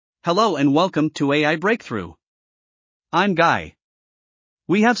Hello and welcome to AI Breakthrough. I'm Guy.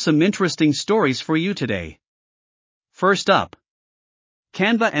 We have some interesting stories for you today. First up,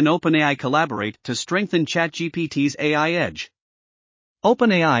 Canva and OpenAI collaborate to strengthen ChatGPT's AI edge.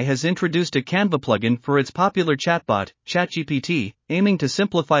 OpenAI has introduced a Canva plugin for its popular chatbot, ChatGPT, aiming to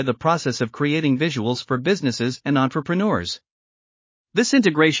simplify the process of creating visuals for businesses and entrepreneurs. This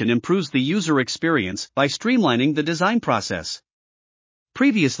integration improves the user experience by streamlining the design process.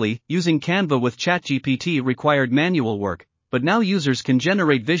 Previously, using Canva with ChatGPT required manual work, but now users can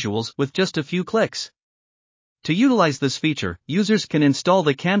generate visuals with just a few clicks. To utilize this feature, users can install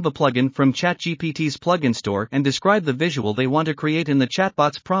the Canva plugin from ChatGPT's plugin store and describe the visual they want to create in the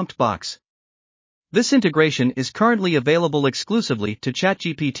chatbot's prompt box. This integration is currently available exclusively to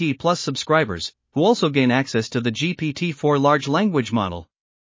ChatGPT Plus subscribers, who also gain access to the GPT-4 large language model.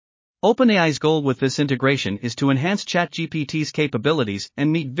 OpenAI's goal with this integration is to enhance ChatGPT's capabilities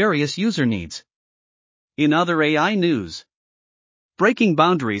and meet various user needs. In other AI news, breaking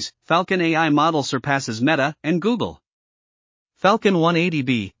boundaries, Falcon AI model surpasses Meta and Google. Falcon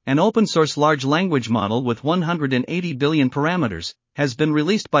 180B, an open-source large language model with 180 billion parameters, has been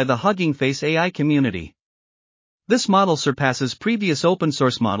released by the Hugging Face AI community. This model surpasses previous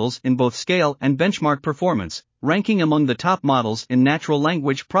open-source models in both scale and benchmark performance, ranking among the top models in natural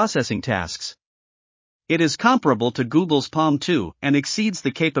language processing tasks. It is comparable to Google's Palm 2 and exceeds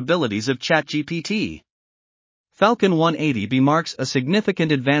the capabilities of ChatGPT. Falcon 180B marks a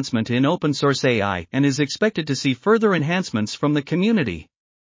significant advancement in open-source AI and is expected to see further enhancements from the community.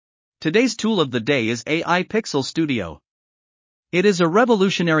 Today's tool of the day is AIPixel Studio. It is a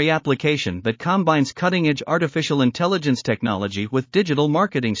revolutionary application that combines cutting-edge artificial intelligence technology with digital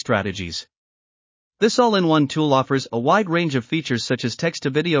marketing strategies. This all-in-one tool offers a wide range of features such as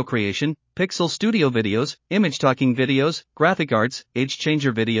text-to-video creation, Pixel Studio videos, image-talking videos, graphic arts,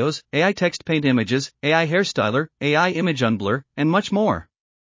 age-changer videos, AI text paint images, AI hairstyler, AI image unblur, and much more.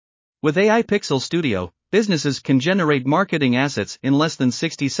 With AIPixel Studio, businesses can generate marketing assets in less than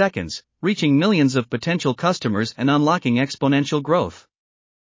 60 seconds, reaching millions of potential customers and unlocking exponential growth.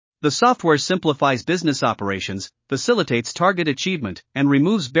 The software simplifies business operations, facilitates target achievement, and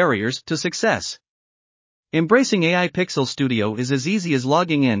removes barriers to success. Embracing AIPixel Studio is as easy as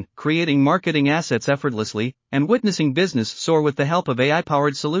logging in, creating marketing assets effortlessly, and witnessing business soar with the help of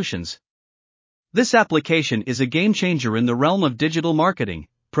AI-powered solutions. This application is a game-changer in the realm of digital marketing,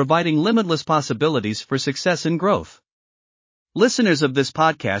 providing limitless possibilities for success and growth. Listeners of this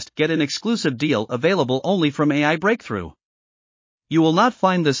podcast get an exclusive deal available only from AI Breakthrough. You will not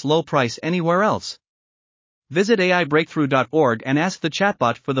find this low price anywhere else. Visit AIBreakthrough.org and ask the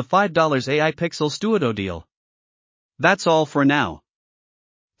chatbot for the $5 AIPixel Studio deal. That's all for now.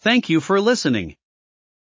 Thank you for listening.